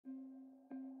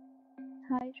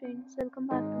Hi friends, welcome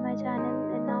back to my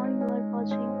channel and now you are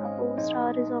watching a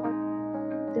 4-star resort.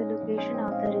 The location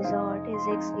of the resort is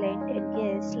excellent and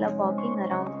guests love walking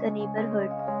around the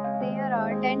neighborhood. There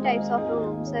are 10 types of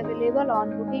rooms available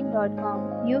on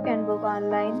booking.com. You can book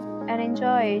online and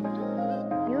enjoy it.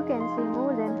 You can see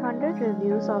more than 100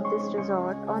 reviews of this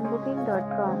resort on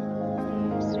booking.com.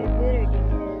 Its review rating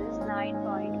is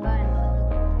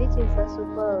 9.1, which is a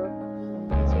superb.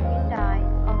 The check-in time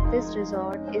of this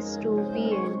resort is 2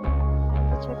 p.m.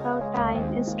 and the checkout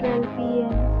time is 12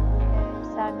 p.m.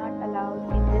 Pets are not allowed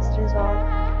in this resort.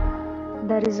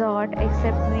 The resort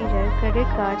accepts major credit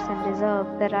cards and reserves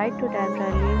the right to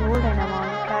temporarily hold an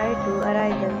amount prior to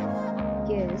arrival.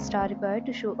 Guests are required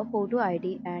to show a photo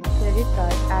ID and credit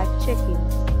card at check-in.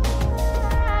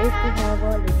 If you have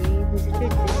already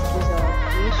visited this resort,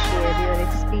 please share your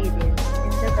experience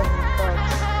in the comment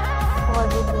box. For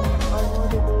booking or more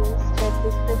details, check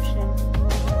description.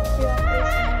 If you are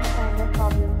facing any kind of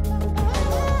problem in booking a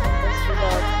room in this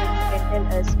resort, then you can tell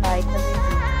us by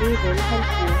commenting. We will help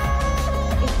you.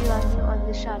 If you are new on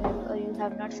this channel or you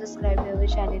have not subscribed our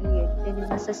channel yet, then you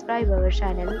must subscribe our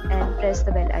channel and press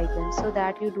the bell icon so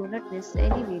that you do not miss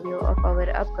any video of our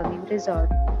upcoming resort.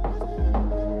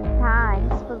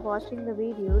 Thanks for watching the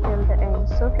video till the end.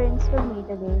 So friends, will meet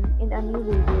again in a new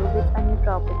video with a new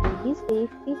property. Be safe,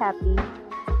 be happy.